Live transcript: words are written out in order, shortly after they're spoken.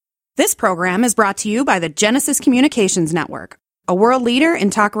This program is brought to you by the Genesis Communications Network, a world leader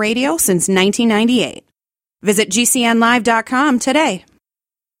in talk radio since 1998. Visit GCNlive.com today.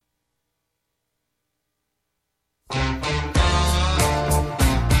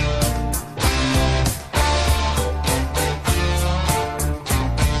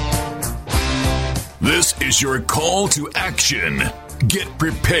 This is your call to action. Get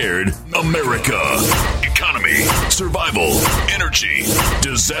prepared, America. Economy, survival, energy,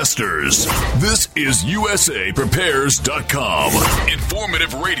 disasters. This is USAPrepares.com.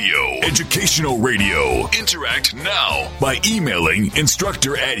 Informative radio, educational radio. Interact now by emailing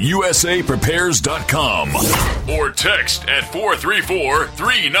instructor@USAPrepares.com or text at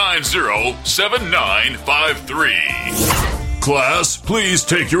 434-390-7953. Class, please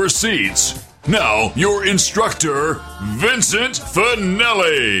take your seats. Now, your instructor, Vincent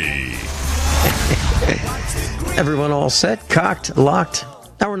Finelli. Everyone all set, cocked, locked?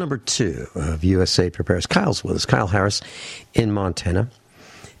 Hour number 2 of USA Prepares. Kyle's with us, Kyle Harris in Montana.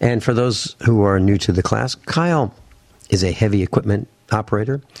 And for those who are new to the class, Kyle is a heavy equipment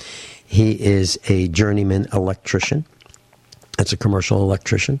operator. He is a journeyman electrician. That's a commercial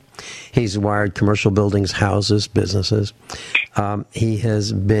electrician. He's wired commercial buildings, houses, businesses. He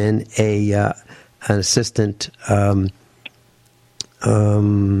has been an assistant well,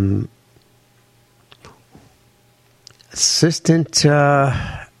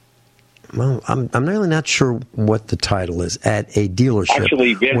 I'm really not sure what the title is at a dealership.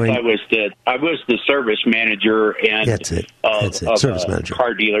 Actually, Vince, I was the service manager and that's it. Service manager.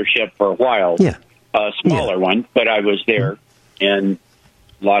 Car dealership for a while. Yeah, a smaller one, but I was there and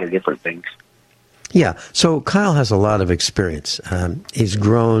a lot of different things. Yeah, so Kyle has a lot of experience. He's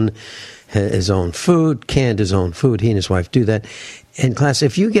grown his own food, canned his own food. He and his wife do that. And class,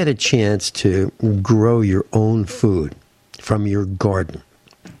 if you get a chance to grow your own food from your garden,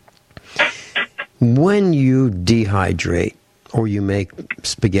 when you dehydrate or you make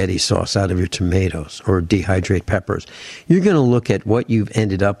spaghetti sauce out of your tomatoes or dehydrate peppers, you're going to look at what you've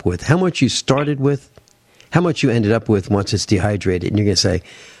ended up with, how much you started with, how much you ended up with once it's dehydrated, and you're going to say,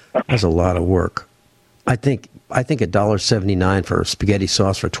 that's a lot of work. I think $1.79 for spaghetti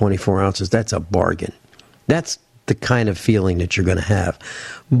sauce for 24 ounces, that's a bargain. That's the kind of feeling that you're going to have.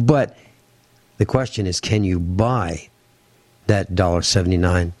 But the question is, can you buy that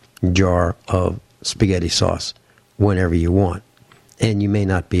 $1.79 jar of spaghetti sauce whenever you want? And you may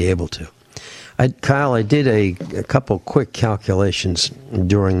not be able to. Kyle, I did a couple quick calculations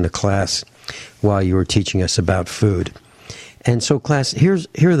during the class while you were teaching us about food. And so, class, here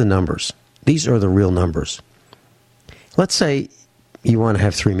are the numbers. These are the real numbers. Let's say you want to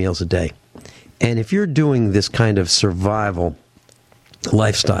have 3 meals a day. And if you're doing this kind of survival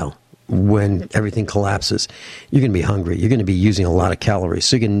lifestyle, when everything collapses, you're going to be hungry. You're going to be using a lot of calories.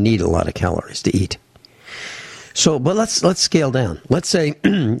 So you're going to need a lot of calories to eat. So, but let's scale down. Let's say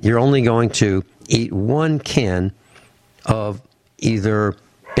you're only going to eat 1 can of either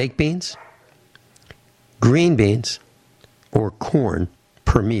baked beans, green beans, or corn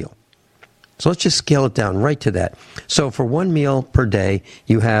per meal. So let's just scale it down right to that. So for 1 meal per day,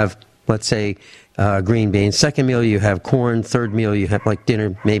 you have, let's say, green beans. Second meal, you have corn. Third meal, you have, like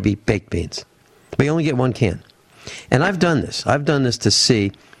dinner, maybe baked beans. But you only get 1 can. And I've done this. I've done this to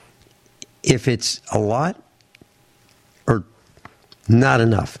see if it's a lot or not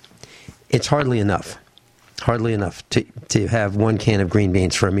enough. It's hardly enough. Hardly enough to have 1 can of green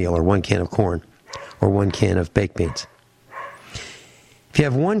beans for a meal, or 1 can of corn, or 1 can of baked beans. If you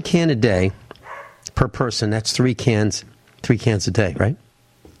have 1 can a day per person, that's 3 cans a day, right?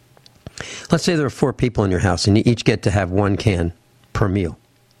 Let's say there are 4 people in your house, and you each get to have 1 can per meal.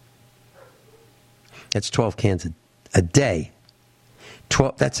 That's 12 cans a day.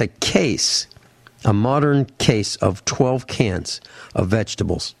 12. That's a case, a modern case of 12 cans of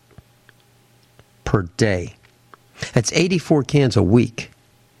vegetables per day. That's 84 cans a week.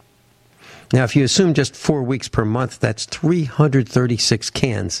 Now, if you assume just 4 weeks per month, that's 336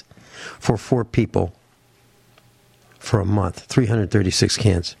 cans for 4 people for a month. 336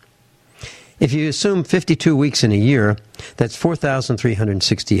 cans. If you assume 52 weeks in a year, that's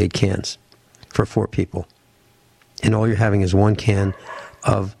 4,368 cans for 4 people. And all you're having is 1 can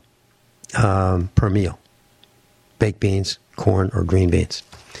of per meal. Baked beans, corn, or green beans.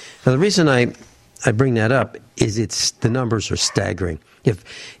 Now, the reason I bring that up is the numbers are staggering. If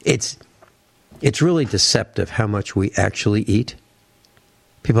it's really deceptive how much we actually eat.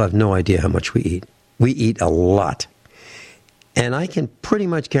 People have no idea how much we eat. We eat a lot. And I can pretty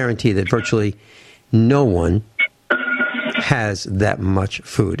much guarantee that virtually no one has that much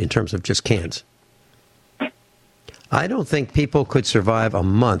food in terms of just cans. I don't think people could survive a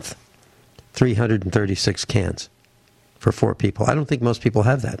month 336 cans for 4 people. I don't think most people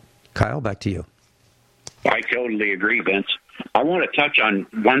have that. Kyle, back to you. I totally agree, Vince. I want to touch on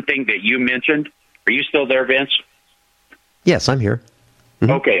one thing that you mentioned. Are you still there, Vince? Yes, I'm here.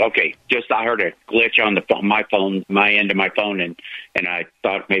 Mm-hmm. Okay. Just I heard a glitch on my end of my phone, and I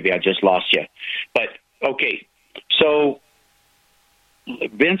thought maybe I just lost you. But, okay, so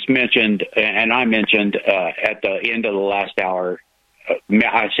Vince mentioned, and I mentioned at the end of the last hour,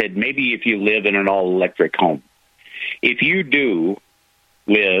 I said maybe if you live in an all-electric home. If you do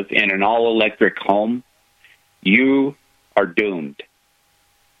live in an all-electric home, you are doomed.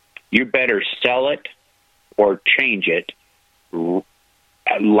 You better sell it or change it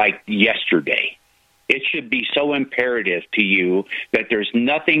like yesterday. It should be so imperative to you that there's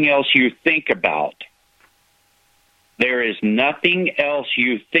nothing else you think about. There is nothing else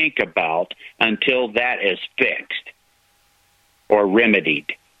you think about until that is fixed or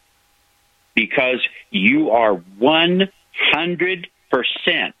remedied. Because you are 100%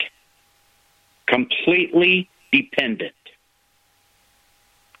 completely dependent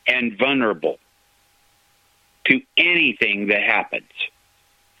and vulnerable to anything that happens.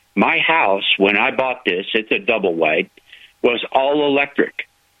 My house, when I bought this, it's a double wide, was all electric.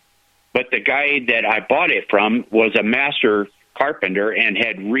 But the guy that I bought it from was a master carpenter and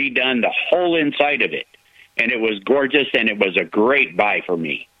had redone the whole inside of it. And it was gorgeous, and it was a great buy for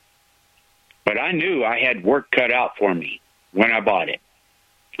me. But I knew I had work cut out for me when I bought it.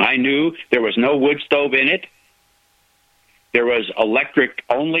 I knew there was no wood stove in it. There was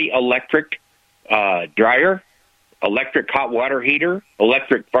only electric dryer, electric hot water heater,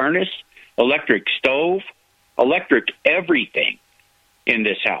 electric furnace, electric stove, electric everything in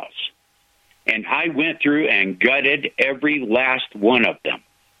this house. And I went through and gutted every last one of them,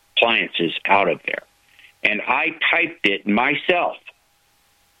 appliances out of there. And I piped it myself.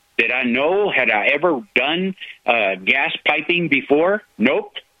 Did I know? Had I ever done gas piping before?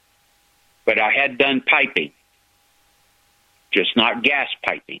 Nope. But I had done piping, just not gas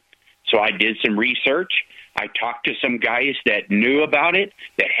piping. So I did some research. I talked to some guys that knew about it,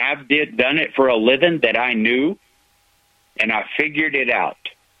 that done it for a living that I knew, and I figured it out.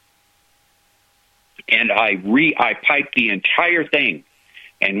 And I piped the entire thing.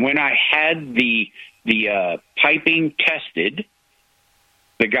 And when I had the piping tested,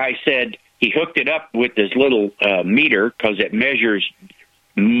 the guy said he hooked it up with this little meter because it measures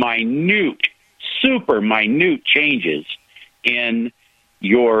super minute changes in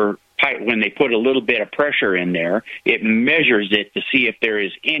your pipe. When they put a little bit of pressure in there, it measures it to see if there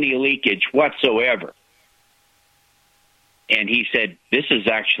is any leakage whatsoever. And he said, this is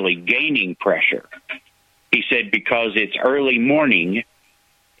actually gaining pressure. He said, because it's early morning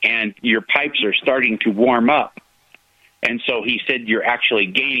and your pipes are starting to warm up. And so he said, you're actually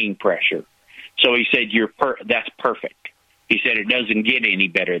gaining pressure. So he said, that's perfect. He said, it doesn't get any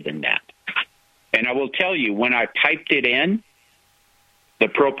better than that. And I will tell you, when I piped it in, the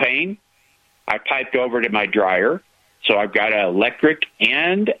propane, I piped over to my dryer. So I've got an electric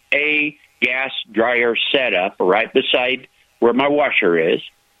and a gas dryer set up right beside where my washer is.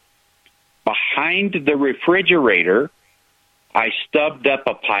 Behind the refrigerator, I stubbed up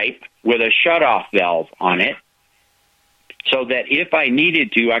a pipe with a shutoff valve on it so that if I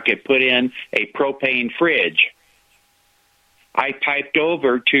needed to, I could put in a propane fridge. I piped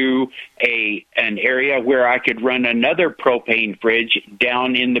over to an area where I could run another propane fridge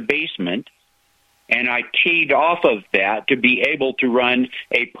down in the basement, and I keyed off of that to be able to run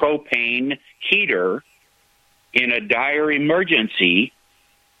a propane heater in a dire emergency,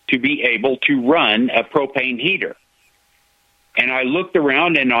 to be able to run a propane heater. And I looked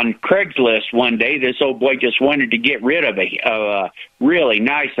around, and on Craigslist one day, this old boy just wanted to get rid of a really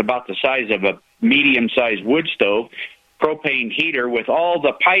nice, about the size of a medium-sized wood stove, propane heater with all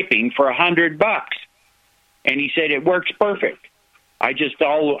the piping for $100. And he said, it works perfect.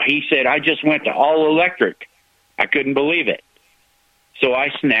 He said, I just went to all electric. I couldn't believe it. So I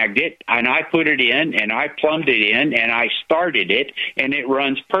snagged it, and I put it in, and I plumbed it in, and I started it, and it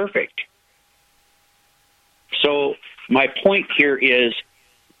runs perfect. So my point here is,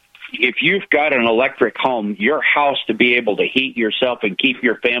 if you've got an electric home, your house to be able to heat yourself and keep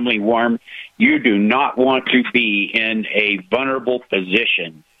your family warm, you do not want to be in a vulnerable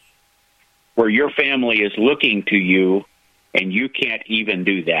position where your family is looking to you and you can't even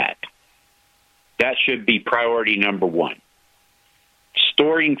do that. That should be priority number one.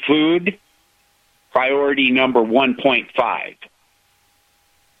 Storing food, priority number 1.5.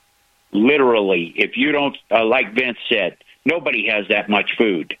 Literally, if you don't, like Vince said, nobody has that much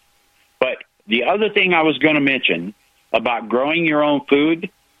food. But the other thing I was going to mention about growing your own food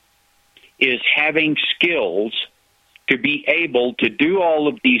is having skills to be able to do all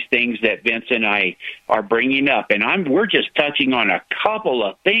of these things that Vince and I are bringing up. And we're just touching on a couple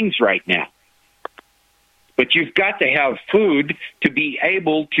of things right now. But you've got to have food to be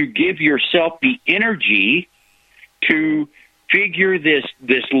able to give yourself the energy to figure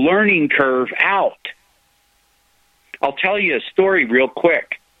this learning curve out. I'll tell you a story real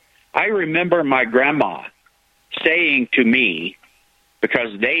quick. I remember my grandma saying to me,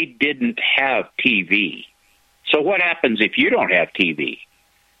 because they didn't have TV. So what happens if you don't have TV?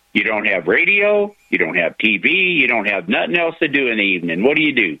 You don't have radio, you don't have TV, you don't have nothing else to do in the evening. What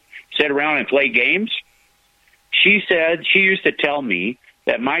do? Sit around and play games? She said, she used to tell me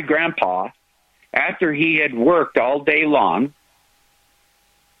that my grandpa, after he had worked all day long,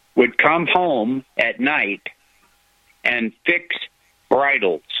 would come home at night and fix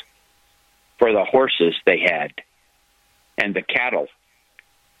bridles for the horses they had and the cattle.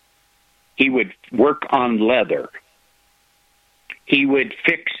 He would work on leather. He would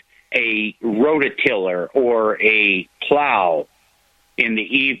fix a rototiller or a plow in the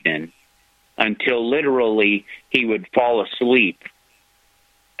evening until literally he would fall asleep.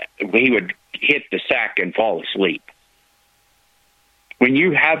 He would hit the sack and fall asleep. When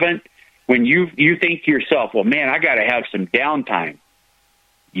you think to yourself, well, man, I got to have some downtime,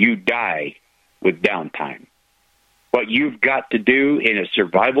 you die with downtime. What you've got to do in a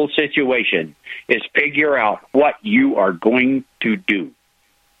survival situation is figure out what you are going to do.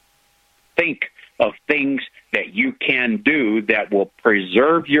 Think of things that you can do that will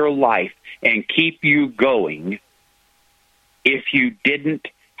preserve your life and keep you going if you didn't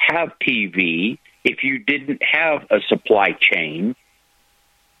have TV, if you didn't have a supply chain.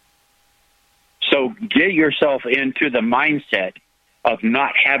 So get yourself into the mindset of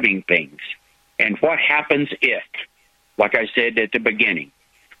not having things. And what happens if, like I said at the beginning,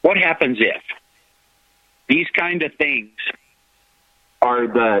 what happens if these kind of things are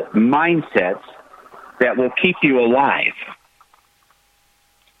the mindsets that will keep you alive?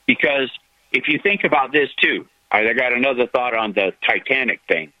 Because if you think about this too, I got another thought on the Titanic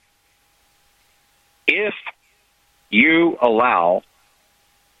thing. If you allow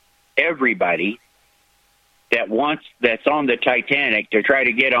everybody that's on the Titanic to try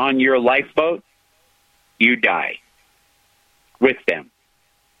to get on your lifeboat, you die with them.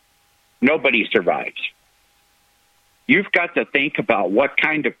 Nobody survives. You've got to think about what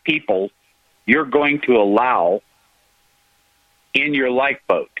kind of people you're going to allow in your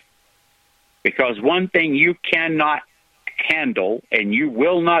lifeboat. Because one thing you cannot handle and you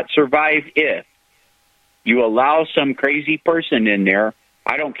will not survive if you allow some crazy person in there,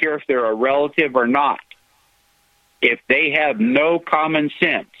 I don't care if they're a relative or not, if they have no common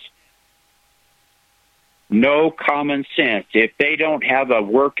sense, if they don't have a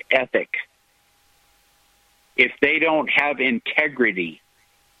work ethic, if they don't have integrity,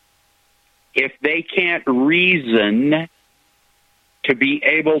 if they can't reason to be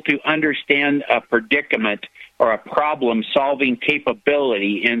able to understand a predicament or a problem-solving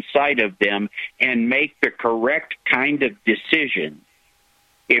capability inside of them and make the correct kind of decision,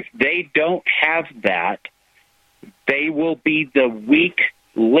 if they don't have that, they will be the weak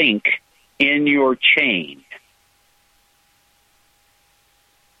link in your chain.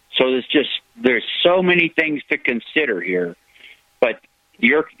 So there's so many things to consider here. But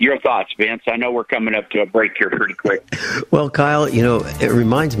your thoughts, Vince. I know we're coming up to a break here pretty quick. Well, Kyle, it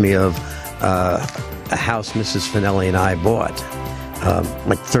reminds me of a house Mrs. Finelli and I bought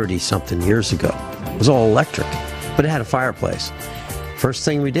like 30-something years ago. It was all electric, but it had a fireplace. First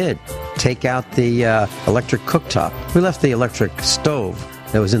thing we did, take out the electric cooktop. We left the electric stove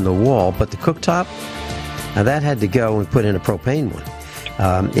that was in the wall, but the cooktop, now that had to go and put in a propane one.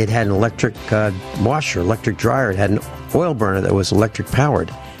 It had an electric washer, electric dryer. It had an oil burner that was electric powered.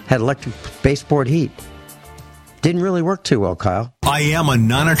 Had electric baseboard heat. Didn't really work too well, Kyle. I am a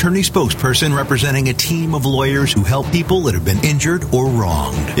non-attorney spokesperson representing a team of lawyers who help people that have been injured or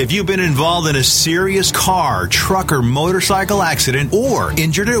wronged. If you've been involved in a serious car, truck, or motorcycle accident or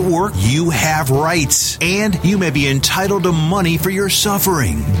injured at work, you have rights. And you may be entitled to money for your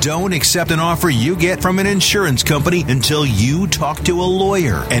suffering. Don't accept an offer you get from an insurance company until you talk to a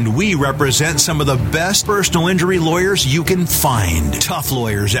lawyer. And we represent some of the best personal injury lawyers you can find. Tough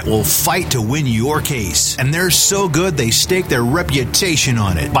lawyers that will fight to win your case. And they're so good they stake their reputation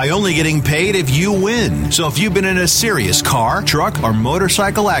on it by only getting paid if you win. So if you've been in a serious car, truck, or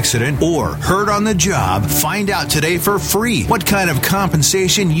motorcycle accident or hurt on the job, find out today for free what kind of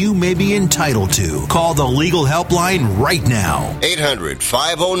compensation you may be entitled to. Call the legal helpline right now.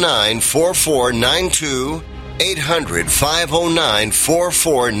 800-509-4492.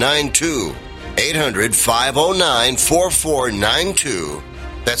 800-509-4492. 800-509-4492.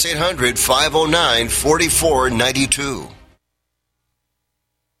 That's 800-509-4492.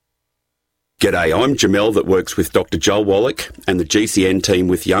 G'day, I'm Jamel that works with Dr. Joel Wallach and the GCN team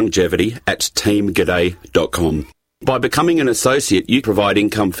with Longevity at teamg'day.com. By becoming an associate, you provide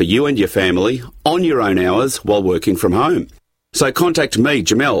income for you and your family on your own hours while working from home. So contact me,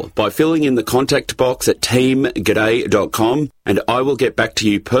 Jamel, by filling in the contact box at teamg'day.com, and I will get back to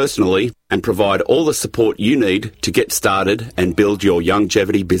you personally and provide all the support you need to get started and build your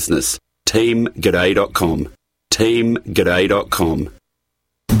longevity business. teamg'day.com. teamg'day.com.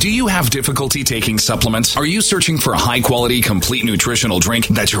 Do you have difficulty taking supplements? Are you searching for a high-quality, complete nutritional drink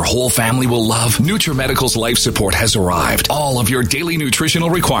that your whole family will love? NutriMedical's Life Support has arrived. All of your daily nutritional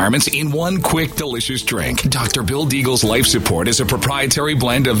requirements in one quick, delicious drink. Dr. Bill Deagle's Life Support is a proprietary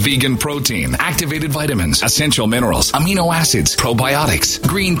blend of vegan protein, activated vitamins, essential minerals, amino acids, probiotics,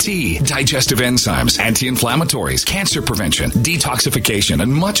 green tea, digestive enzymes, anti-inflammatories, cancer prevention, detoxification,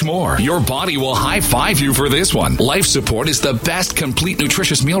 and much more. Your body will high-five you for this one. Life Support is the best complete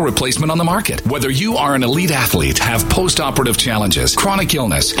nutritious meal replacement on the market. Whether you are an elite athlete, have post-operative challenges, chronic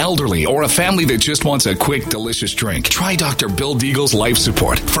illness, elderly, or a family that just wants a quick, delicious drink, try Dr. Bill Deagle's Life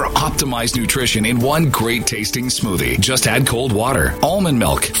Support for optimized nutrition in one great tasting smoothie. Just add cold water, almond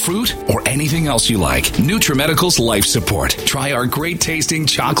milk, fruit, or anything else you like. NutriMedical's Life Support. Try our great tasting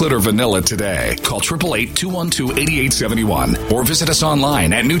chocolate or vanilla today. Call 888-212-8871 or visit us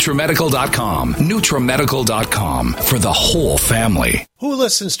online at NutriMedical.com. NutriMedical.com for the whole family. Who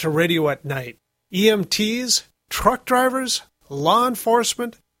listens to radio at night? EMTs, truck drivers, law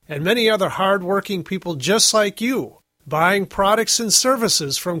enforcement, and many other hard-working people just like you, buying products and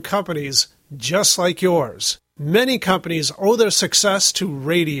services from companies just like yours. Many companies owe their success to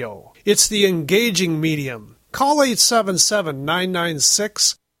radio. It's the engaging medium. Call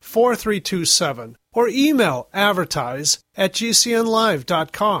 877-996-4327 or email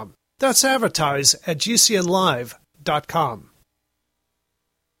advertise@gcnlive.com. That's advertise@gcnlive.com.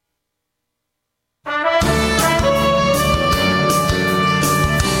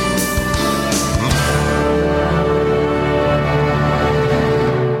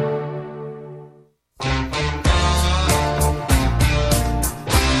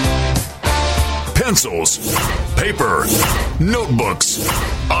 Pencils, paper, notebooks,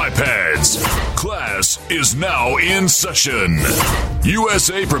 iPads. Class is now in session.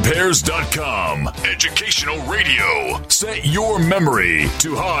 USAPrepares.com. Educational radio. Set your memory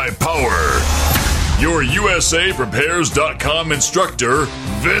to high power. Your USAPrepares.com instructor,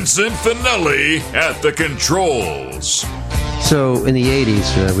 Vincent Finelli, at the controls. So in the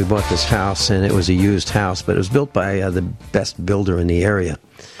 80s, we bought this house, and it was a used house, but it was built by the best builder in the area.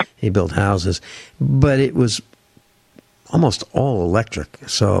 He built houses, but it was almost all electric.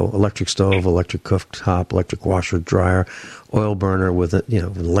 So electric stove, electric cooktop, electric washer, dryer, oil burner with an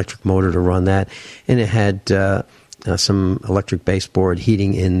electric motor to run that, and it had some electric baseboard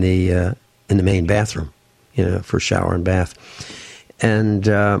heating in the main bathroom, for shower and bath, and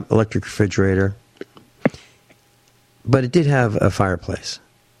electric refrigerator. But it did have a fireplace.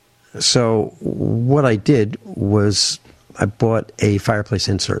 So what I did was I bought a fireplace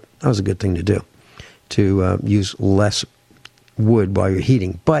insert. That was a good thing to do, to use less wood while you're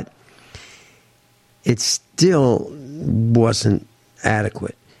heating. But it still wasn't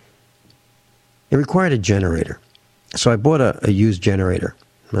adequate. It required a generator. So I bought a used generator.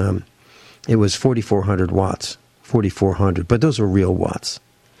 It was 4,400 watts, 4,400, but those were real watts.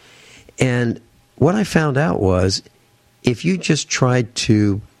 And what I found out was if you just tried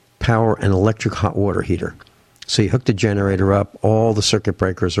to power an electric hot water heater, so you hook the generator up, all the circuit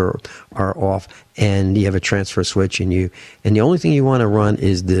breakers are off, and you have a transfer switch, and the only thing you want to run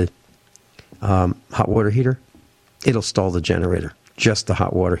is the hot water heater, it'll stall the generator, just the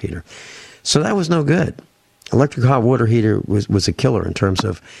hot water heater. So that was no good. Electric hot water heater was a killer in terms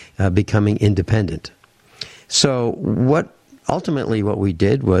of becoming independent. So what we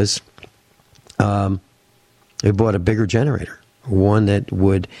did was we bought a bigger generator, one that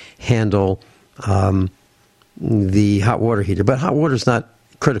would handle the hot water heater. But hot water is not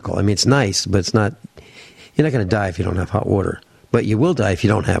critical. I mean, it's nice, but it's not. You're not going to die if you don't have hot water. But you will die if you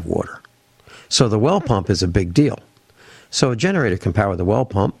don't have water. So the well pump is a big deal. So a generator can power the well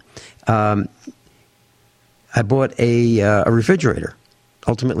pump. I bought a refrigerator.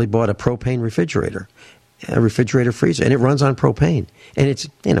 Ultimately bought a propane refrigerator, a refrigerator freezer, and it runs on propane. And it's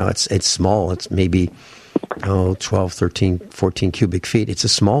it's small. It's maybe 12, 13, 14 cubic feet. It's a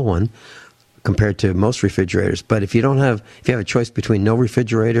small one compared to most refrigerators. But if you have a choice between no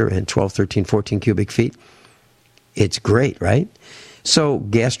refrigerator and 12, 13, 14 cubic feet, It's great, right? So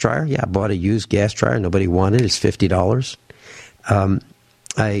gas dryer, I bought a used gas dryer. Nobody wanted it. It's $50.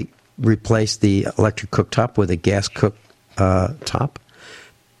 I replaced the electric cooktop with a gas top.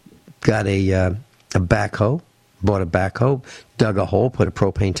 Got a backhoe. Bought a backhoe. Dug a hole. Put a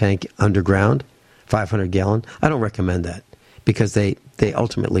propane tank underground. 500 gallon. I don't recommend that because they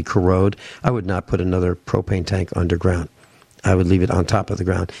ultimately corrode. I would not put another propane tank underground. I would leave it on top of the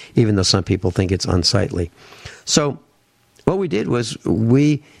ground, even though some people think it's unsightly. So what we did was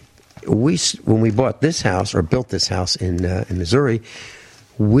when we bought this house or built this house in Missouri,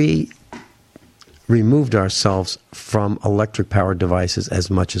 we removed ourselves from electric powered devices as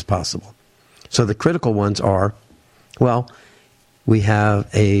much as possible. So the critical ones are, we have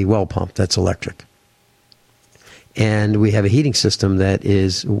a well pump that's electric. And we have a heating system that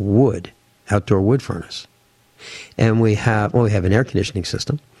is wood, outdoor wood furnace. And we have an air conditioning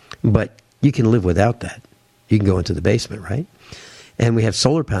system, but you can live without that. You can go into the basement, right? And we have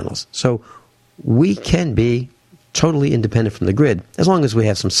solar panels. So we can be totally independent from the grid as long as we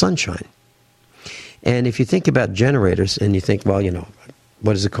have some sunshine. And if you think about generators and you think, what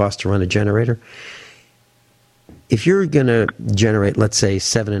does it cost to run a generator? If you're going to generate, let's say,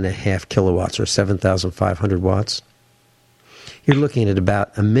 7.5 kilowatts or 7,500 watts, you're looking at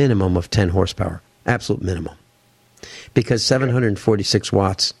about a minimum of 10 horsepower, absolute minimum. Because 746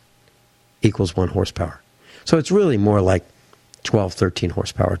 watts equals 1 horsepower. So it's really more like 12, 13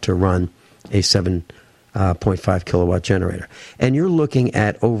 horsepower to run a 7.5 kilowatt generator. And you're looking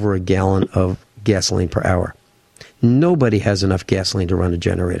at over a gallon of gasoline per hour. Nobody has enough gasoline to run a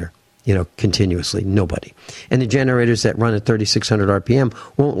generator, continuously. Nobody. And the generators that run at 3,600 RPM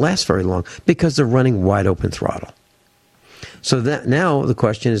won't last very long because they're running wide open throttle. So that now the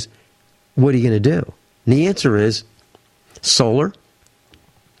question is, what are you going to do? And the answer is solar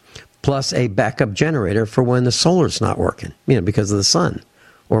plus a backup generator for when the solar's not working, because of the sun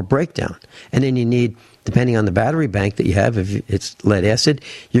or breakdown. And then you need, depending on the battery bank that you have, if it's lead acid,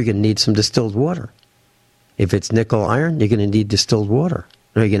 you're going to need some distilled water. If it's nickel iron, you're going to need distilled water.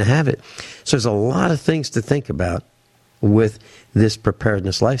 Or you're going to have it. So there's a lot of things to think about with this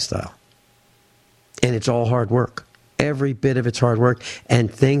preparedness lifestyle. And it's all hard work. Every bit of it's hard work.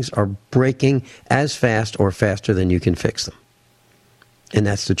 And things are breaking as fast or faster than you can fix them. And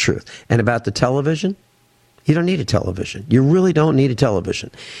that's the truth. And about the television, you don't need a television. You really don't need a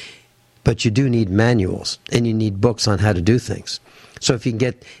television. But you do need manuals. And you need books on how to do things. So if you can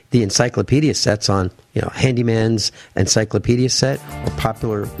get the encyclopedia sets on, Handyman's encyclopedia set or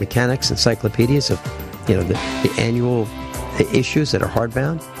Popular Mechanics encyclopedias of, the annual issues that are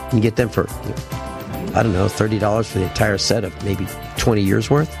hardbound, you can get them for, $30 for the entire set of maybe 20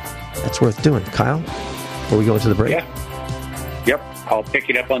 years worth. That's worth doing. Kyle, before we go into the break? Yeah. Yep. I'll pick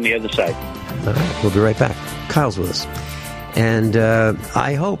it up on the other side. All right. We'll be right back. Kyle's with us. And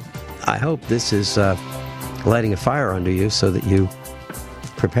I hope this is lighting a fire under you so that you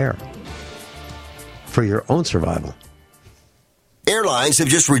prepare for your own survival. Airlines have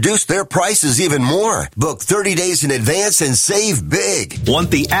just reduced their prices even more. Book 30 days in advance and save big. Want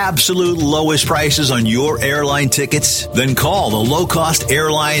the absolute lowest prices on your airline tickets? Then call the Low Cost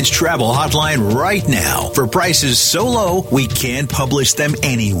Airlines Travel Hotline right now for prices so low we can't publish them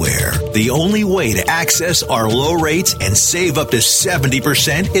anywhere. The only way to access our low rates and save up to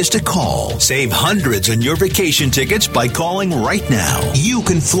 70% is to call. Save hundreds on your vacation tickets by calling right now. You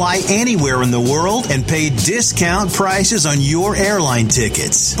can fly anywhere in the world and pay discount prices on your airline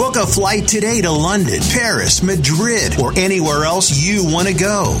tickets. Book a flight today to London, Paris, Madrid, or anywhere else you want to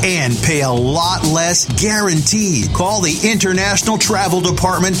go. And pay a lot less guaranteed. Call the International Travel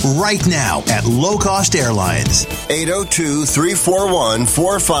Department right now at Low Cost Airlines.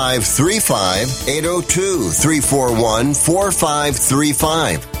 802-341-4535.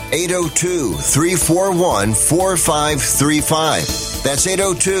 802-341-4535. 802-341-4535. That's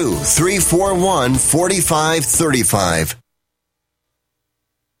 802-341-4535.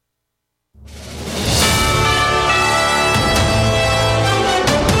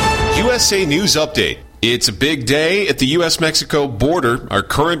 USA News Update. It's a big day at the U.S.-Mexico border. Our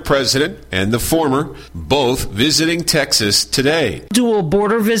current president and the former both visiting Texas today. Dual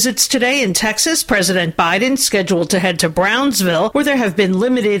border visits today in Texas. President Biden scheduled to head to Brownsville, where there have been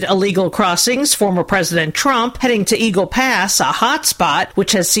limited illegal crossings. Former President Trump heading to Eagle Pass, a hot spot,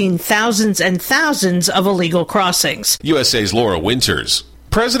 which has seen thousands and thousands of illegal crossings. USA's Laura Winters.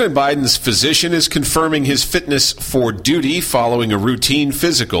 President Biden's physician is confirming his fitness for duty following a routine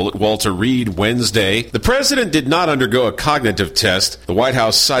physical at Walter Reed Wednesday. The president did not undergo a cognitive test, the White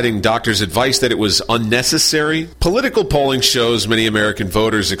House citing doctors' advice that it was unnecessary. Political polling shows many American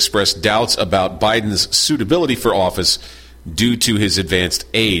voters expressed doubts about Biden's suitability for office due to his advanced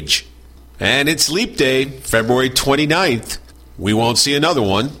age. And it's Leap Day, February 29th. We won't see another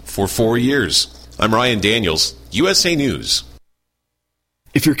one for 4 years. I'm Ryan Daniels, USA News.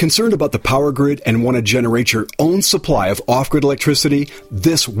 If you're concerned about the power grid and want to generate your own supply of off-grid electricity,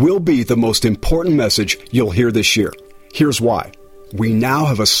 this will be the most important message you'll hear this year. Here's why. We now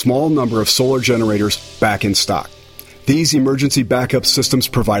have a small number of solar generators back in stock. These emergency backup systems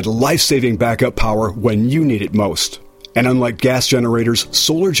provide life-saving backup power when you need it most. And unlike gas generators,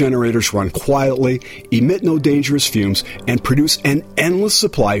 solar generators run quietly, emit no dangerous fumes, and produce an endless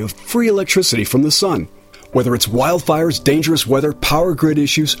supply of free electricity from the sun. Whether it's wildfires, dangerous weather, power grid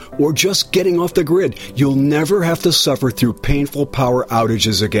issues, or just getting off the grid, you'll never have to suffer through painful power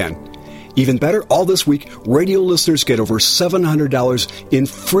outages again. Even better, all this week, radio listeners get over $700 in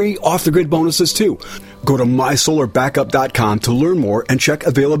free off-the-grid bonuses, too. Go to mysolarbackup.com to learn more and check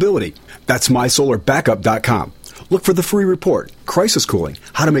availability. That's mysolarbackup.com. Look for the free report, Crisis Cooling,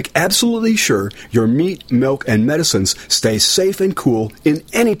 how to make absolutely sure your meat, milk, and medicines stay safe and cool in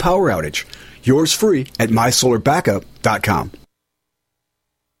any power outage. Yours free at mysolarbackup.com.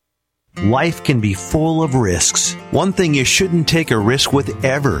 Life can be full of risks. One thing you shouldn't take a risk with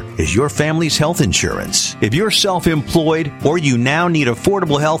ever is your family's health insurance. If you're self-employed or you now need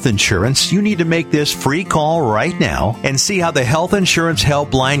affordable health insurance, you need to make this free call right now and see how the Health Insurance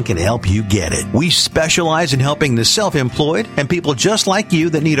Helpline can help you get it. We specialize in helping the self-employed and people just like you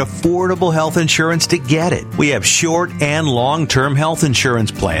that need affordable health insurance to get it. We have short and long-term health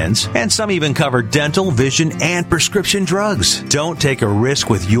insurance plans, and some even cover dental, vision, and prescription drugs. Don't take a risk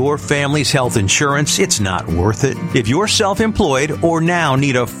with your family's health insurance. It's not worth it. If you're self-employed or now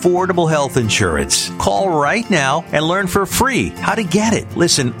need affordable health insurance, call right now and learn for free how to get it.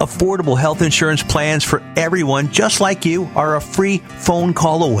 Listen, affordable health insurance plans for everyone just like you are a free phone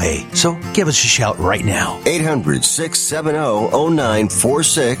call away. So give us a shout right now.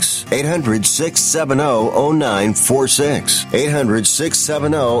 800-670-0946. 800-670-0946.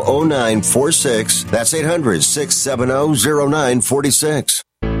 800-670-0946. That's 800-670-0946.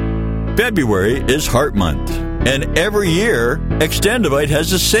 February is Heart Month, and every year, Extendivite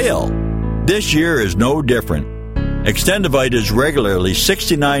has a sale. This year is no different. Extendivite is regularly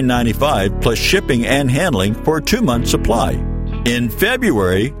 $69.95 plus shipping and handling for a 2-month supply. In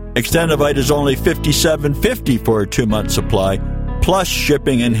February, Extendivite is only $57.50 for a 2-month supply plus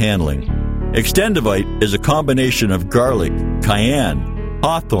shipping and handling. Extendivite is a combination of garlic, cayenne,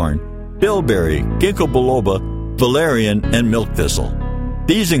 hawthorn, bilberry, ginkgo biloba, valerian, and milk thistle.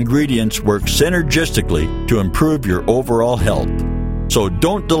 These ingredients work synergistically to improve your overall health. So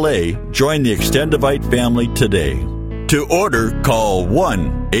don't delay. Join the Extendivite family today. To order, call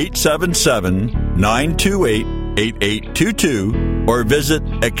 1-877-928-8822 or visit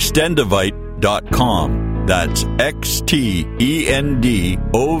extendivite.com. That's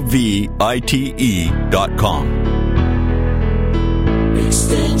XTENDOVITE.com.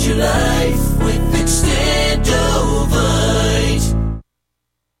 Extend your life with Extendovite.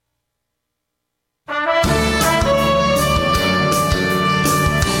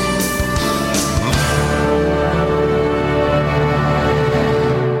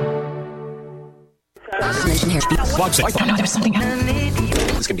 There's something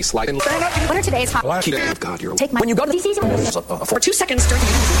This can be sliding. What are today's hot? God, you're Take my. When you go to DC for 2 seconds during the.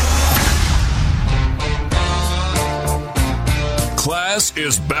 Class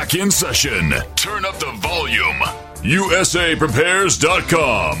is back in session. Turn up the volume.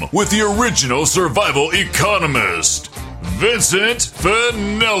 USAPrepares.com with the original survival economist, Vincent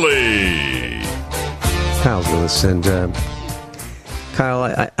Finelli. Kyle's with us, and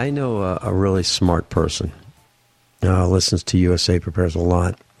Kyle, I know a really smart person. Listens to USA Prepares a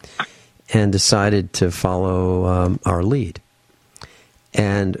lot, and decided to follow our lead,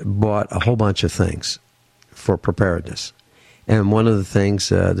 and bought a whole bunch of things for preparedness. And one of the things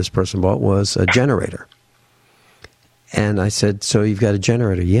this person bought was a generator. And I said, "So you've got a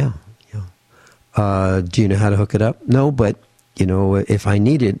generator?" Yeah. Do you know how to hook it up? No, but if I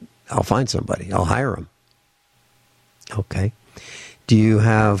need it, I'll find somebody. I'll hire them. Okay. Do you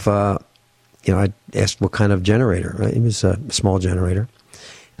have? I asked what kind of generator. Right? It was a small generator,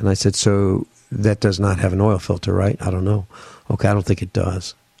 and I said, "So that does not have an oil filter, right?" "I don't know." "Okay, I don't think it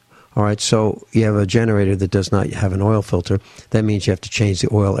does." All right, so you have a generator that does not have an oil filter. That means you have to change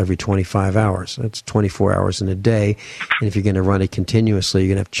the oil every 25 hours. That's 24 hours in a day. And if you're going to run it continuously,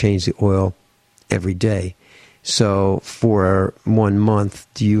 you're going to have to change the oil every day. So for 1 month,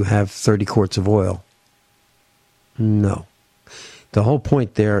 do you have 30 quarts of oil? No. The whole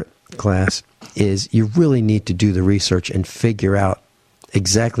point there, class, is you really need to do the research and figure out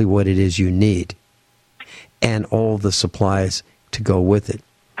exactly what it is you need and all the supplies to go with it.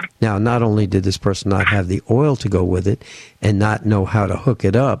 Now, not only did this person not have the oil to go with it and not know how to hook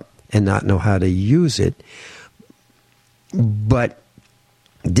it up and not know how to use it, but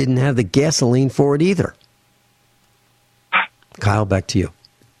didn't have the gasoline for it either. Kyle, back to you.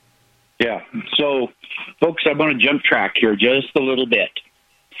 Yeah. So, folks, I'm going to jump track here just a little bit.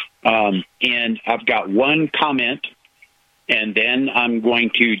 And I've got one comment, and then I'm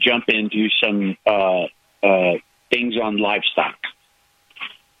going to jump into some things on livestock.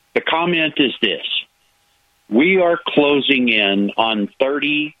 The comment is this. We are closing in on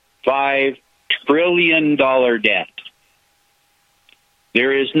 $35 trillion debt.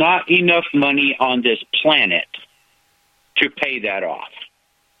 There is not enough money on this planet to pay that off.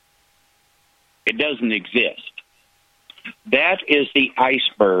 It doesn't exist. That is the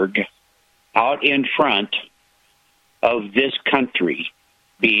iceberg out in front of this country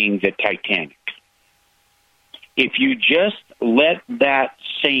being the Titanic. If you just let that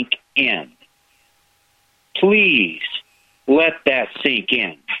sink in, please let that sink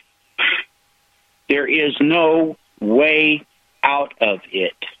in. There is no way out of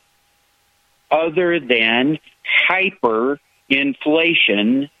it other than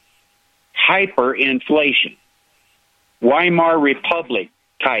hyperinflation. Weimar Republic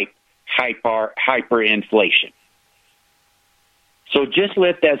type hyperinflation. So just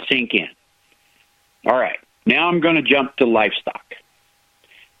let that sink in. All right. Now I'm going to jump to livestock.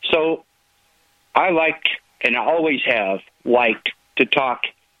 So I like, and I always have liked, to talk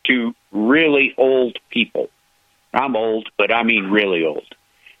to really old people. I'm old, but I mean really old,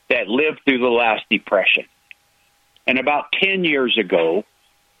 that lived through the last depression. And about 10 years ago,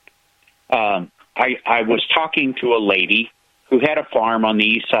 I was talking to a lady who had a farm on the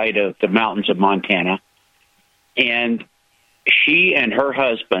east side of the mountains of Montana, and she and her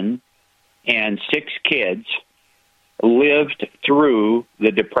husband and 6 kids lived through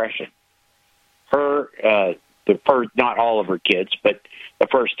the Depression. Not all of her kids, but the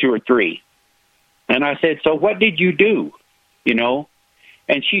first 2 or 3. And I said, so what did you do? And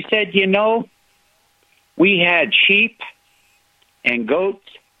she said, we had sheep and goats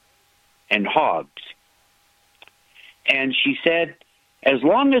and hogs. And she said, as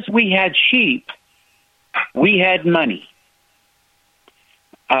long as we had sheep, we had money.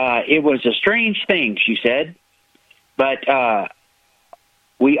 It was a strange thing, she said, but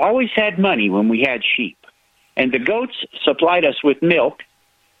we always had money when we had sheep. And the goats supplied us with milk,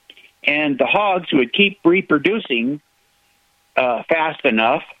 and the hogs would keep reproducing fast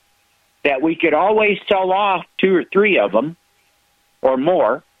enough that we could always sell off 2 or 3 of them or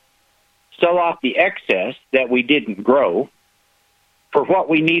more, sell off the excess that we didn't grow for what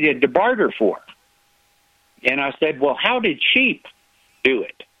we needed to barter for. And I said, well, how did sheep do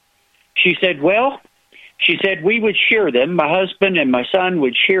it? She said, we would shear them. My husband and my son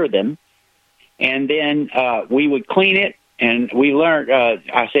would shear them, and then we would clean it, and we learned.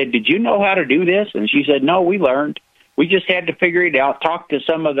 I said, did you know how to do this? And she said, no, we learned. We just had to figure it out, talk to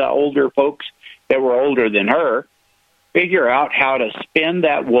some of the older folks that were older than her, figure out how to spin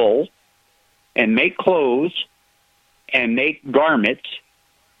that wool and make clothes and make garments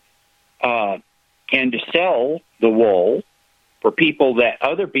and to sell the wool for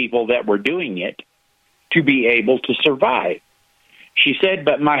other people that were doing it to be able to survive. She said,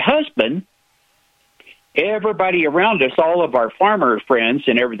 but my husband, everybody around us, all of our farmer friends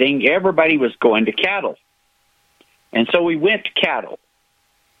and everything, everybody was going to cattle. And so we went to cattle.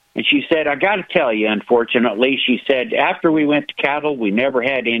 And she said, I got to tell you, unfortunately, she said, after we went to cattle, we never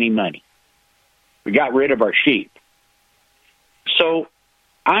had any money. We got rid of our sheep. So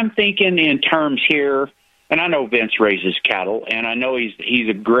I'm thinking in terms here, and I know Vince raises cattle, and I know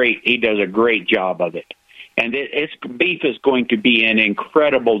he does a great job of it. And beef is going to be in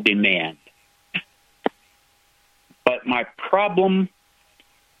incredible demand. But my problem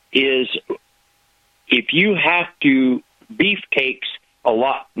is beef takes a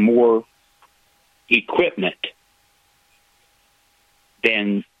lot more equipment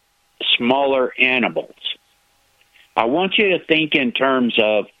than smaller animals. I want you to think in terms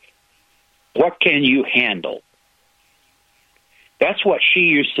of what can you handle? That's what she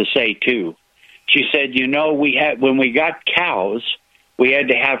used to say too. She said, when we got cows, we had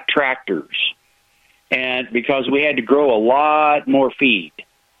to have tractors, and because we had to grow a lot more feed.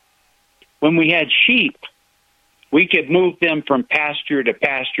 When we had sheep, we could move them from pasture to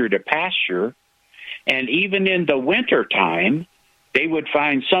pasture to pasture, and even in the wintertime, they would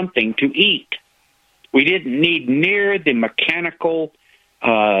find something to eat. We didn't need near the mechanical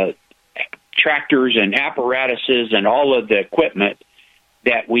tractors and apparatuses and all of the equipment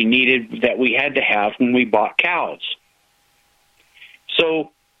that we needed, that we had to have when we bought cows.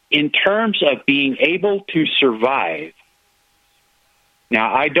 So in terms of being able to survive,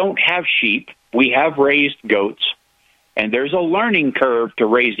 now I don't have sheep. We have raised goats, and there's a learning curve to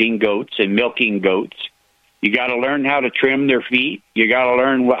raising goats and milking goats. You got to learn how to trim their feet. You got to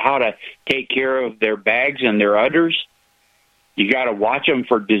learn how to take care of their bags and their udders. You got to watch them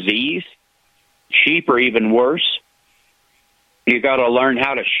for disease. Sheep are even worse. You got to learn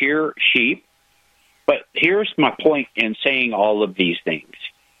how to shear sheep. But here's my point in saying all of these things.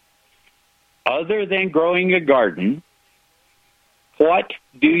 Other than growing a garden, what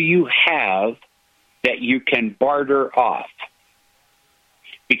do you have that you can barter off?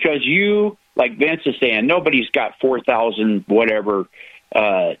 Because you, like Vince is saying, nobody's got 4,000 whatever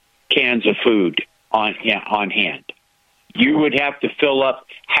cans of food on hand. You would have to fill up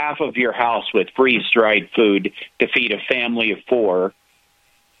half of your house with freeze-dried food to feed a family of 4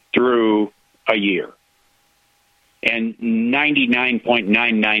 through a year. And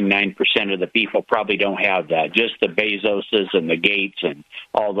 99.999% of the people probably don't have that. Just the Bezoses and the Gates and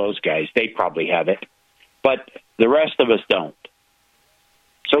all those guys, they probably have it. But the rest of us don't.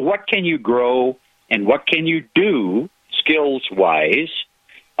 So what can you grow and what can you do skills-wise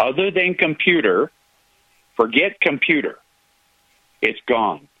other than computer? Forget computer. It's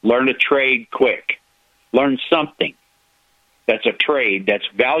gone. Learn a trade quick. Learn something that's a trade that's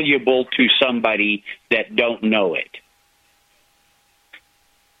valuable to somebody that don't know it.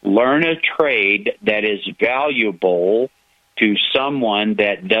 Learn a trade that is valuable to someone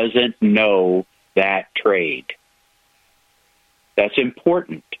that doesn't know that trade. That's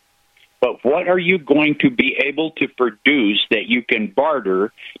important. But what are you going to be able to produce that you can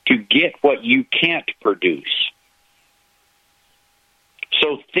barter to get what you can't produce?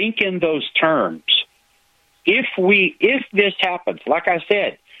 So think in those terms. If this happens, like I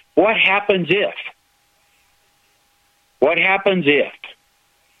said, what happens if? What happens if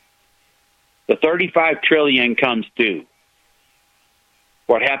the $35 trillion comes due?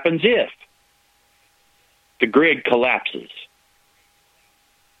 What happens if the grid collapses?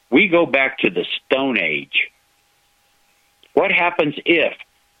 We go back to the Stone Age. What happens if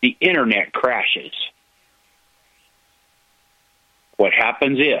the internet crashes? What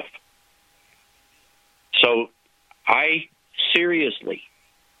happens if? So I seriously,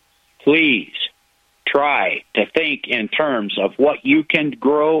 please try to think in terms of what you can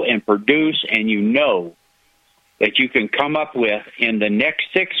grow and produce, and you know that you can come up with in the next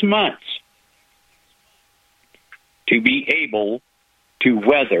 6 months to be able to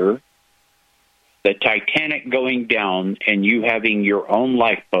weather the Titanic going down and you having your own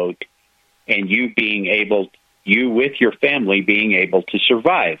lifeboat and you with your family being able to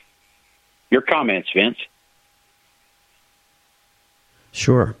survive. Your comments, Vince.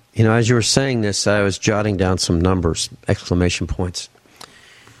 Sure. As you were saying this, I was jotting down some numbers, exclamation points.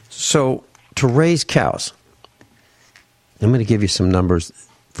 So, to raise cows, I'm going to give you some numbers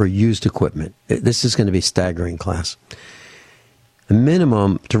for used equipment. This is going to be staggering, class. The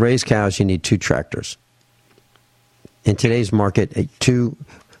minimum to raise cows, you need 2 tractors. In today's market, 2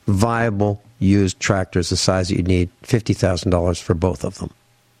 viable used tractors the size that you need, $50,000 for both of them.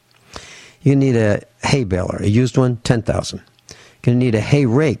 You need a hay baler, a used one, $10,000. You're going to need a hay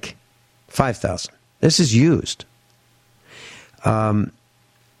rake, $5,000. This is used. A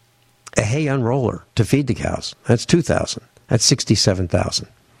hay unroller to feed the cows, that's $2,000. That's $67,000.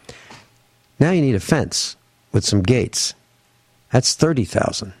 Now you need a fence with some gates. That's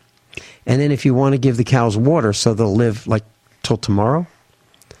 $30,000. And then if you want to give the cows water so they'll live like till tomorrow,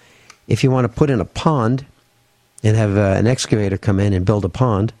 if you want to put in a pond and have an excavator come in and build a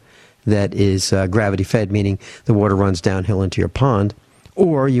pond that is gravity fed, meaning the water runs downhill into your pond,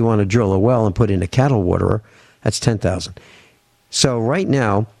 or you want to drill a well and put in a cattle waterer, that's $10,000. So right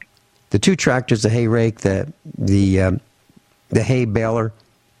now, the 2 tractors, the hay rake, the hay baler,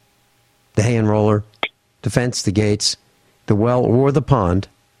 the hay unroller, the fence, the gates, the well or the pond,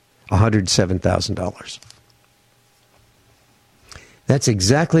 $107,000. That's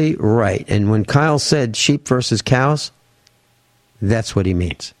exactly right. And when Kyle said sheep versus cows, that's what he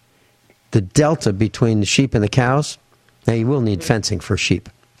means. The delta between the sheep and the cows, now you will need fencing for sheep.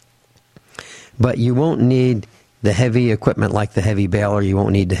 But you won't need The heavy equipment like the heavy baler, you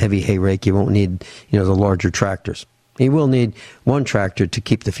won't need the heavy hay rake, you won't need, the larger tractors. You will need one tractor to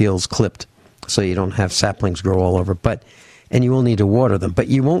keep the fields clipped so you don't have saplings grow all over, and you will need to water them, but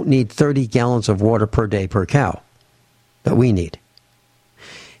you won't need 30 gallons of water per day per cow that we need.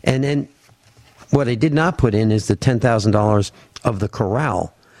 And then what I did not put in is the $10,000 of the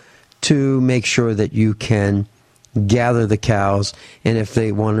corral to make sure that you can gather the cows, and if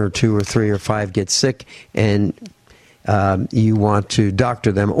they 1 or 2 or 3 or 5 get sick and you want to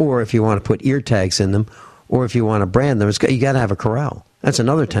doctor them, or if you want to put ear tags in them, or if you want to brand them, you got to have a corral. That's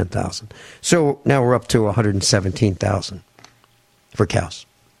another $10,000. So now we're up to $117,000 for cows.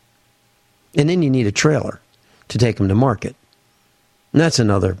 And then you need a trailer to take them to market. And that's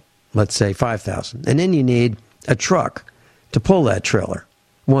another, let's say, $5,000. And then you need a truck to pull that trailer,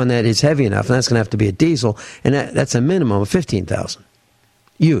 one that is heavy enough, and that's going to have to be a diesel, and that's a minimum of $15,000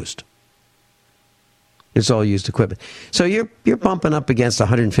 used. It's all used equipment. So you're bumping up against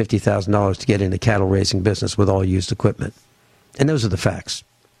 $150,000 to get in the cattle raising business with all used equipment. And those are the facts.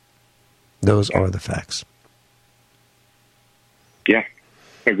 Those are the facts. Yeah,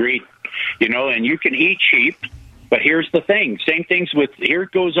 agreed. And you can eat sheep, but here's the thing. Same things with, here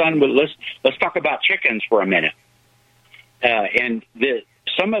it goes on with, let's talk about chickens for a minute. And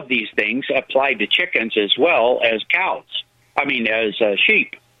some of these things apply to chickens as well as as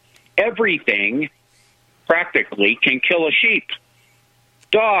sheep. Everything practically can kill a sheep.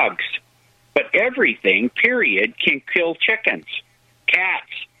 Dogs. But everything, period, can kill chickens.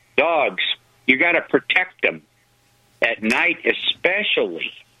 Cats, dogs. You got to protect them. At night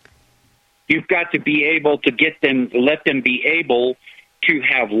especially. You've got to be able to let them be able to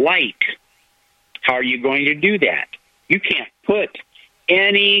have light. How are you going to do that? You can't put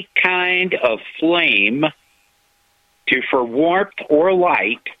any kind of flame for warmth or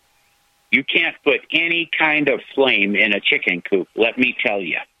light. You can't put any kind of flame in a chicken coop, let me tell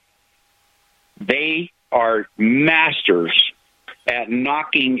you. They are masters at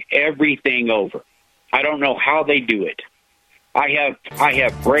knocking everything over. I don't know how they do it. I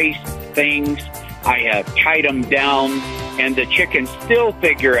have braced things, I have tied them down, and the chickens still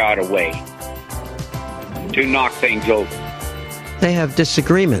figure out a way to knock things over. They have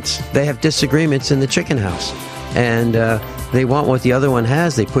disagreements. They have disagreements in the chicken house. And they want what the other one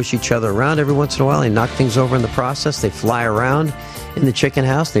has. They push each other around every once in a while. They knock things over in the process. They fly around in the chicken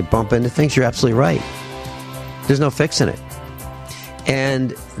house. They bump into things. You're absolutely right. There's no fixing it.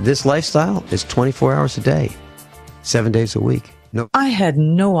 And this lifestyle is 24 hours a day, 7 days a week. No. I had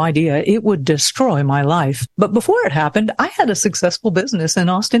no idea it would destroy my life. But before it happened, I had a successful business in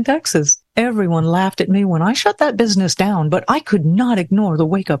Austin, Texas. Everyone laughed at me when I shut that business down, but I could not ignore the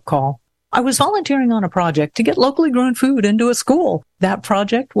wake-up call. I was volunteering on a project to get locally grown food into a school. That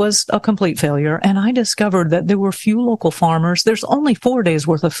project was a complete failure, and I discovered that there were few local farmers. There's only 4 days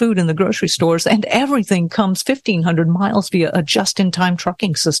worth of food in the grocery stores, and everything comes 1,500 miles via a just-in-time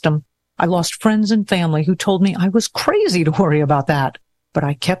trucking system. I lost friends and family who told me I was crazy to worry about that, but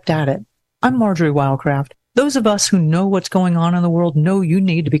I kept at it. I'm Marjorie Wildcraft. Those of us who know what's going on in the world know you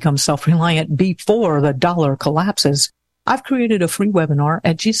need to become self-reliant before the dollar collapses. I've created a free webinar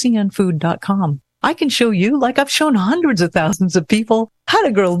at gcnfood.com. I can show you, like I've shown hundreds of thousands of people, how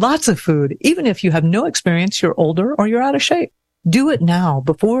to grow lots of food, even if you have no experience, you're older, or you're out of shape. Do it now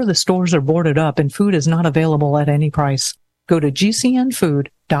before the stores are boarded up and food is not available at any price. Go to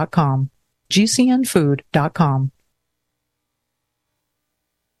gcnfood.com. gcnfood.com.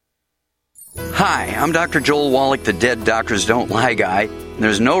 Hi, I'm Dr. Joel Wallach, the Dead Doctors Don't Lie guy.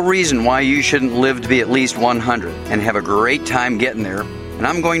 There's no reason why you shouldn't live to be at least 100 and have a great time getting there. And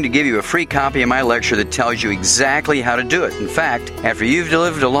I'm going to give you a free copy of my lecture that tells you exactly how to do it. In fact, after you've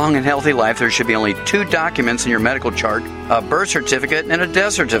lived a long and healthy life, there should be only 2 documents in your medical chart, a birth certificate and a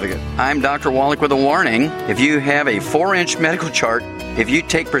death certificate. I'm Dr. Wallach with a warning. If you have a 4-inch medical chart, if you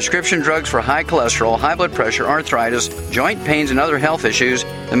take prescription drugs for high cholesterol, high blood pressure, arthritis, joint pains, and other health issues,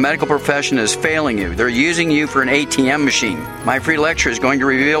 the medical profession is failing you. They're using you for an ATM machine. My free lecture is going to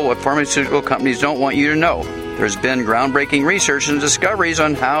reveal what pharmaceutical companies don't want you to know. There's been groundbreaking research and discoveries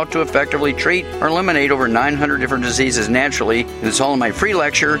on how to effectively treat or eliminate over 900 different diseases naturally, and it's all in my free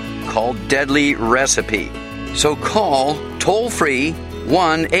lecture called Deadly Recipe. So call toll-free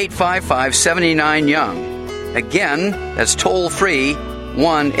 1-855-79-YOUNG. Again, that's toll-free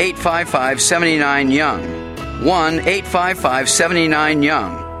 1-855-79-YOUNG.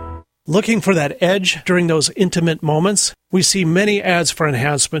 1-855-79-YOUNG. Looking for that edge during those intimate moments? We see many ads for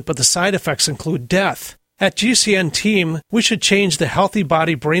enhancement, but the side effects include death. At GCN Team, we should change the Healthy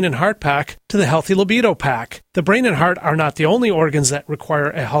Body, Brain, and Heart Pack to the Healthy Libido Pack. The brain and heart are not the only organs that require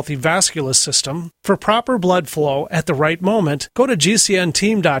a healthy vascular system. For proper blood flow at the right moment, go to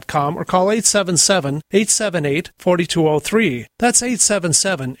GCNteam.com or call 877-878-4203. That's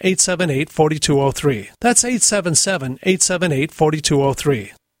 877-878-4203. That's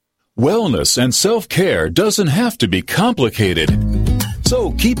 877-878-4203. Wellness and self-care doesn't have to be complicated.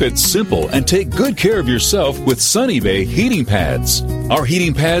 So keep it simple and take good care of yourself with Sunny Bay heating pads. Our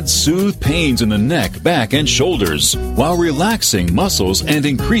heating pads soothe pains in the neck, back, and shoulders while relaxing muscles and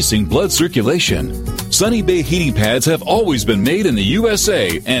increasing blood circulation. Sunny Bay heating pads have always been made in the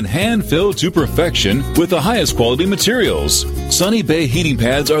USA and hand-filled to perfection with the highest quality materials. Sunny Bay heating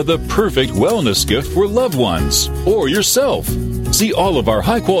pads are the perfect wellness gift for loved ones or yourself. See all of our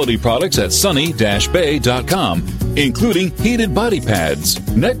high-quality products at sunny-bay.com, including heated body pads,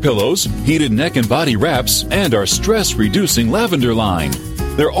 neck pillows, heated neck and body wraps, and our stress-reducing lavender line.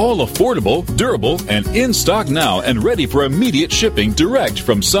 They're all affordable, durable, and in stock now and ready for immediate shipping direct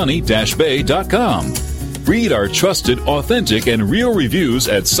from sunny-bay.com. Read our trusted, authentic, and real reviews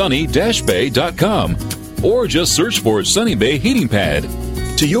at sunny-bay.com or just search for Sunny Bay Heating Pad.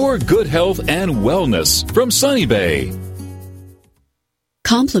 To your good health and wellness from Sunny Bay.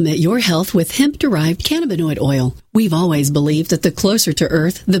 Complement your health with hemp-derived cannabinoid oil. We've always believed that the closer to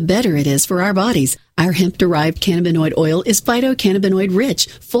Earth, the better it is for our bodies. Our hemp-derived cannabinoid oil is phytocannabinoid-rich,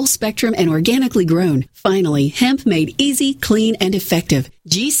 full-spectrum, and organically grown. Finally, hemp made easy, clean, and effective.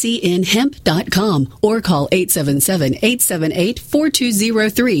 GCNhemp.com or call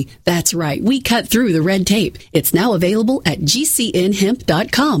 877-878-4203. That's right, we cut through the red tape. It's now available at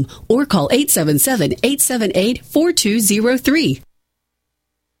GCNhemp.com or call 877-878-4203.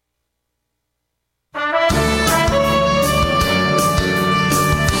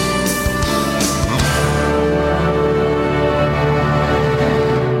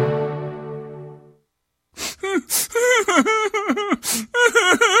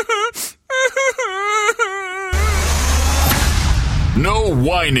 No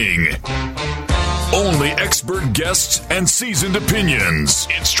whining. Only expert guests and seasoned opinions.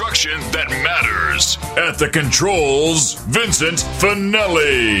 Instruction that matters. At the controls, Vincent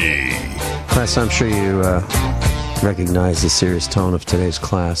Finelli. Class, I'm sure you recognize the serious tone of today's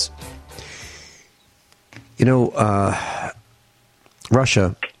class. You know,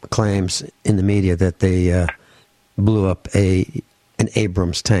 Russia claims in the media that they blew up an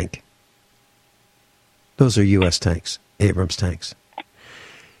Abrams tank. Those are U.S. tanks, Abrams tanks.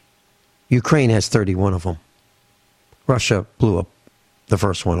 Ukraine has 31 of them. Russia blew up the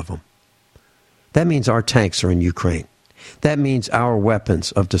first one of them. That means our tanks are in Ukraine. That means our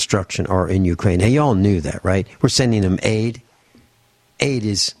weapons of destruction are in Ukraine. Now, you all knew that, right? We're sending them aid. Aid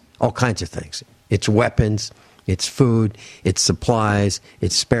is all kinds of things. It's weapons, it's food, it's supplies,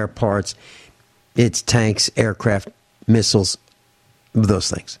 it's spare parts, it's tanks, aircraft, missiles,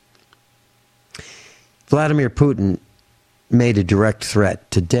 those things. Vladimir Putin made a direct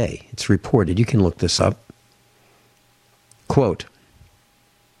threat today. It's reported. You can look this up. Quote,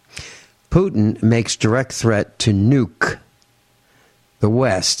 Putin makes direct threat to nuke the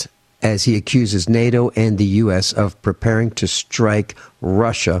West as he accuses NATO and the U.S. of preparing to strike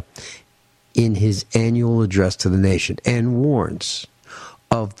Russia in his annual address to the nation and warns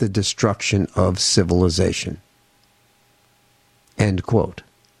of the destruction of civilization. End quote.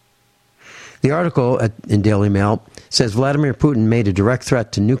 The article in Daily Mail says Vladimir Putin made a direct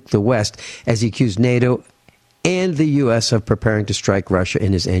threat to nuke the West as he accused NATO and the U.S. of preparing to strike Russia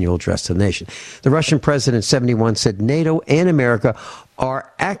in his annual address to the nation. The Russian president, 71, said NATO and America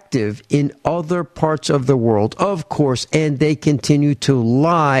are active in other parts of the world, of course, and they continue to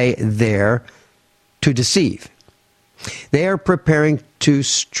lie there to deceive. They are preparing to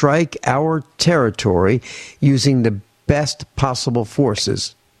strike our territory using the best possible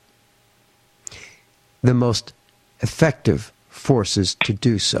forces, the most effective forces to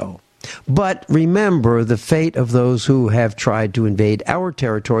do so. But remember the fate of those who have tried to invade our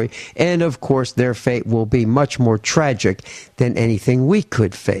territory, and of course their fate will be much more tragic than anything we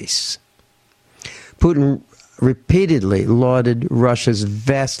could face. Putin repeatedly lauded Russia's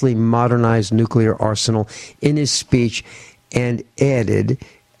vastly modernized nuclear arsenal in his speech and added,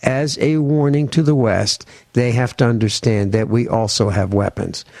 as a warning to the West, they have to understand that we also have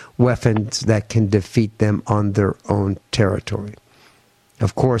weapons that can defeat them on their own territory.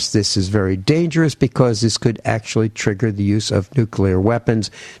 Of course, this is very dangerous because this could actually trigger the use of nuclear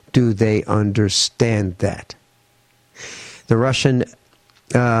weapons. Do they understand that? The Russian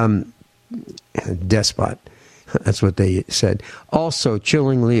despot, That's what they said. Also,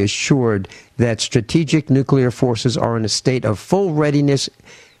 chillingly assured that strategic nuclear forces are in a state of full readiness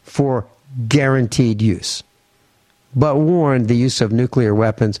for guaranteed use, but warned the use of nuclear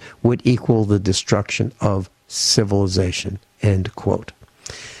weapons would equal the destruction of civilization, end quote.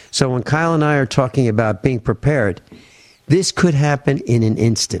 So when Kyle and I are talking about being prepared, this could happen in an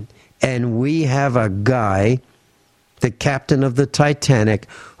instant. And we have a guy, the captain of the Titanic,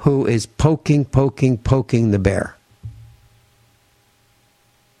 who is poking the bear.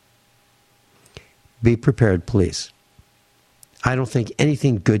 Be prepared, please. I don't think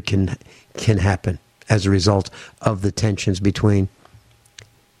anything good can happen as a result of the tensions between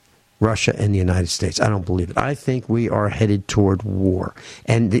Russia and the United States. I don't believe it. I think we are headed toward war.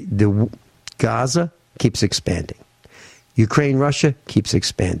 And the Gaza keeps expanding. Ukraine, Russia keeps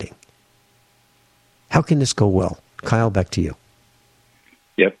expanding. How can this go well? Kyle, back to you.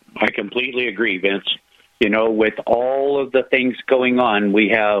 Yep, I completely agree, Vince. You know, with all of the things going on, we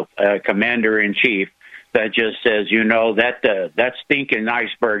have a commander-in-chief that just says, you know, that stinking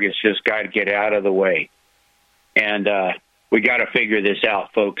iceberg has just got to get out of the way. And we got to figure this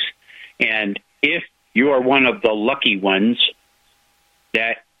out, folks. And if you are one of the lucky ones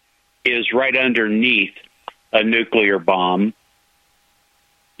that is right underneath a nuclear bomb,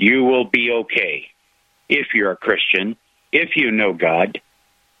 you will be okay if you're a Christian, if you know God.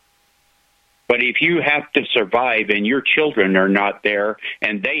 But if you have to survive and your children are not there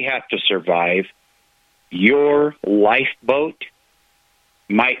and they have to survive, your lifeboat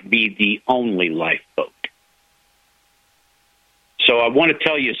might be the only lifeboat. So I want to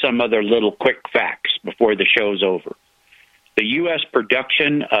tell you some other little quick facts before the show's over. The U.S.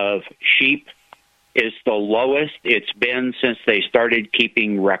 production of sheep is the lowest it's been since they started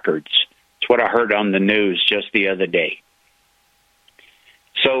keeping records. It's what I heard on the news just the other day.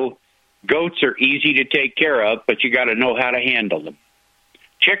 So goats are easy to take care of, but you got to know how to handle them.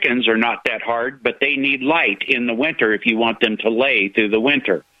 Chickens are not that hard, but they need light in the winter if you want them to lay through the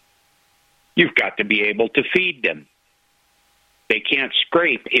winter. You've got to be able to feed them. They can't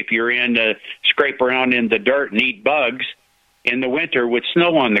scrape if you're in to scrape around in the dirt and eat bugs in the winter with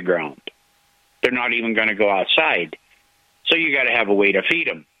snow on the ground. They're not even going to go outside. So you got to have a way to feed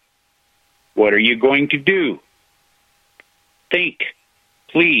them. What are you going to do? Think,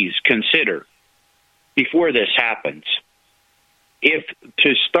 please consider, before this happens, if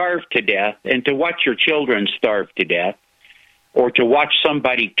to starve to death and to watch your children starve to death, or to watch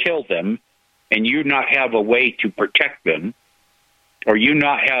somebody kill them and you not have a way to protect them, or you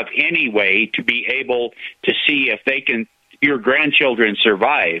not have any way to be able to see if they can, your grandchildren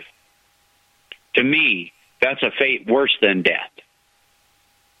survive, to me, that's a fate worse than death.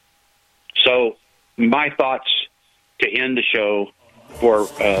 So my thoughts to end the show for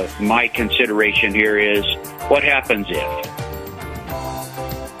my consideration here is, what happens if?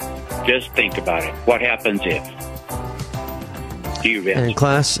 Just think about it. What happens if? Do you, Vince? And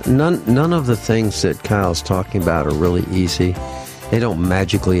class, none of the things that Kyle's talking about are really easy. They don't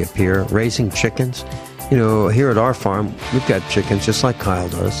magically appear. Raising chickens, you know, here at our farm, we've got chickens just like Kyle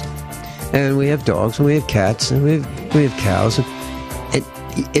does. And we have dogs, and we have cats, and we have cows. And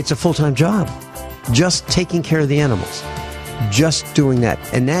it's a full-time job. Just taking care of the animals. Just doing that.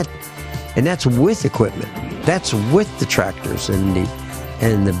 And that's with equipment. That's with the tractors and the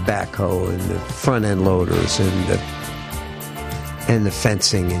backhoe and the front-end loaders and the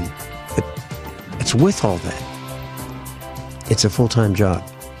fencing. And it's with all that. It's a full-time job.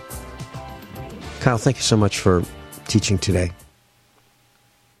 Kyle, thank you so much for teaching today.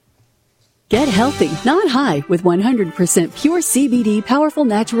 Get healthy, not high, with 100% pure CBD powerful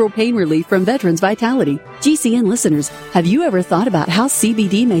natural pain relief from Veterans Vitality. GCN listeners, have you ever thought about how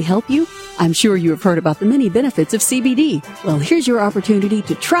CBD may help you? I'm sure you have heard about the many benefits of CBD. Well, here's your opportunity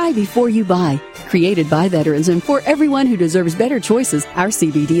to try before you buy. Created by veterans and for everyone who deserves better choices, our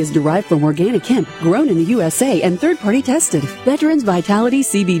CBD is derived from organic hemp, grown in the USA and third-party tested. Veterans Vitality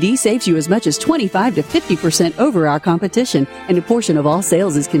CBD saves you as much as 25 to 50% over our competition, and a portion of all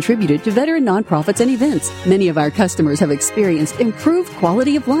sales is contributed to veteran nonprofits and events. Many of our customers have experienced improved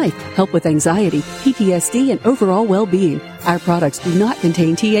quality of life, help with anxiety, PTSD, and overall well-being. Our products do not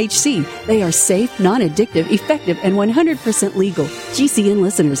contain THC. They are safe, non-addictive, effective, and 100% legal. GCN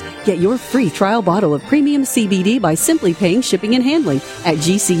listeners, get your free trial bottle of premium CBD by simply paying shipping and handling at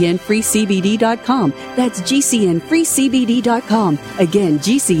GCNFreeCBD.com. That's GCNFreeCBD.com. Again,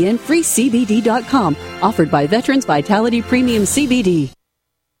 GCNFreeCBD.com. Offered by Veterans Vitality Premium CBD.